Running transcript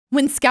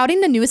When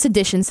scouting the newest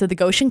additions to the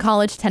Goshen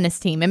College tennis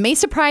team, it may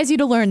surprise you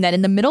to learn that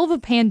in the middle of a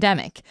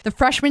pandemic, the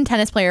freshman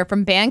tennis player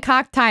from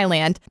Bangkok,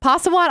 Thailand,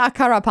 Possawat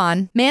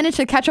Akarapan, managed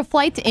to catch a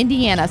flight to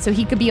Indiana so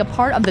he could be a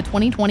part of the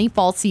 2020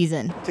 fall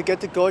season. To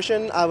get to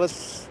Goshen, I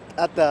was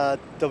at the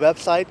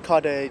website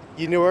called a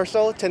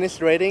Universal Tennis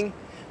Rating,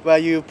 where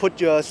you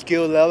put your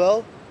skill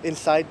level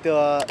inside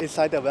the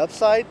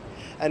website,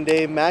 and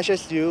they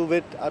matches you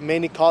with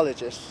many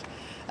colleges.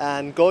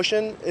 And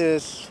Goshen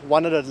is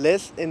one of the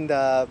lists in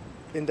the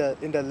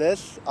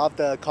list of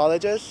the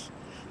colleges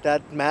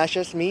that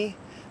matches me,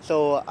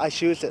 so I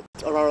choose it.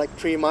 Around like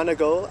 3 months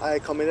ago, I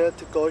committed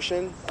to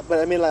Goshen, but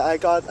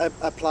I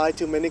applied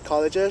to many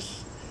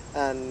colleges,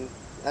 and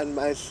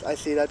I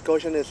see that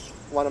Goshen is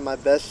one of my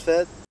best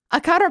fit.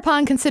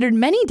 Akarapan considered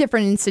many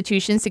different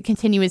institutions to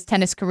continue his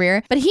tennis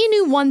career, but he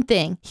knew one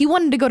thing: he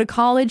wanted to go to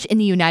college in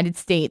the United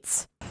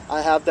States.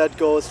 I have that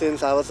goal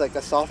since I was like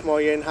a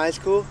sophomore year in high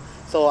school,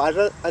 so I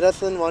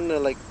doesn't want to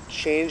like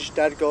change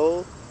that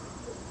goal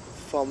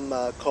from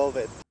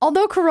COVID.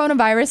 Although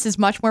coronavirus is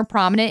much more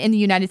prominent in the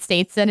United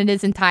States than it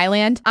is in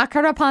Thailand,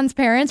 Akarapan's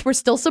parents were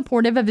still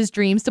supportive of his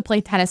dreams to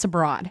play tennis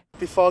abroad.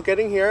 Before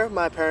getting here,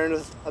 my parents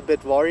was a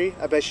bit worried,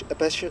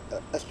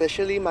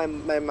 especially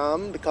my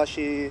mom, because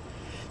she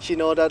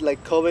know that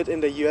like COVID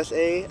in the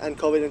USA and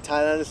COVID in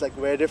Thailand is like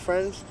very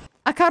different.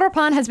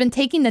 Akarapan has been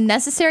taking the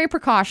necessary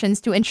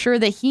precautions to ensure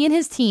that he and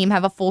his team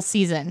have a full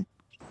season.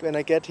 When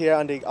I get here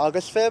on the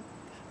August 5th,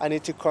 I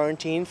need to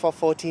quarantine for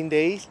 14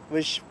 days,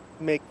 which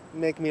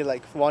make me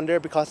like wonder,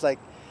 because like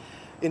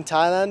in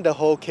Thailand the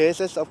whole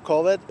cases of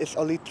COVID is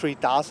only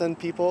 3,000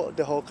 people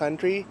the whole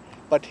country,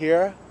 but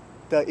here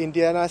the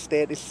Indiana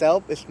state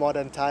itself is more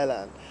than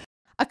Thailand.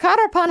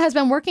 Akarapan has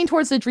been working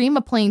towards the dream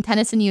of playing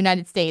tennis in the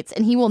United States,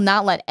 and he will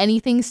not let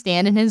anything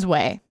stand in his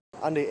way.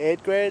 On the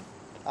 8th grade,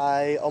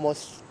 I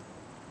almost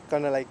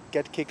gonna like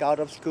get kicked out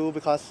of school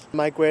because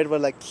my grade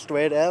was like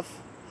straight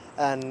F,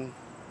 and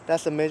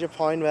that's a major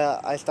point where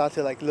I start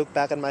to like look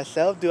back at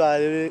myself. Do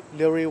I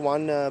really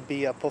want to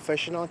be a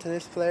professional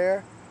tennis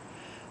player?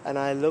 And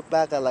I look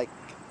back at like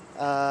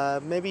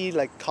maybe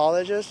like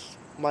colleges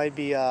might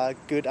be a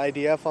good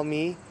idea for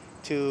me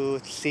to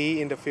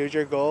see in the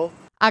future goal.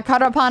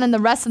 Akarapan and the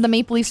rest of the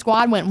Maple Leaf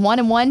squad went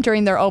 1-1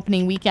 during their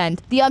opening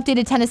weekend. The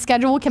updated tennis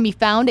schedule can be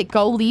found at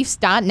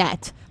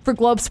goleafs.net. For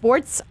Globe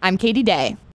Sports, I'm Katie Day.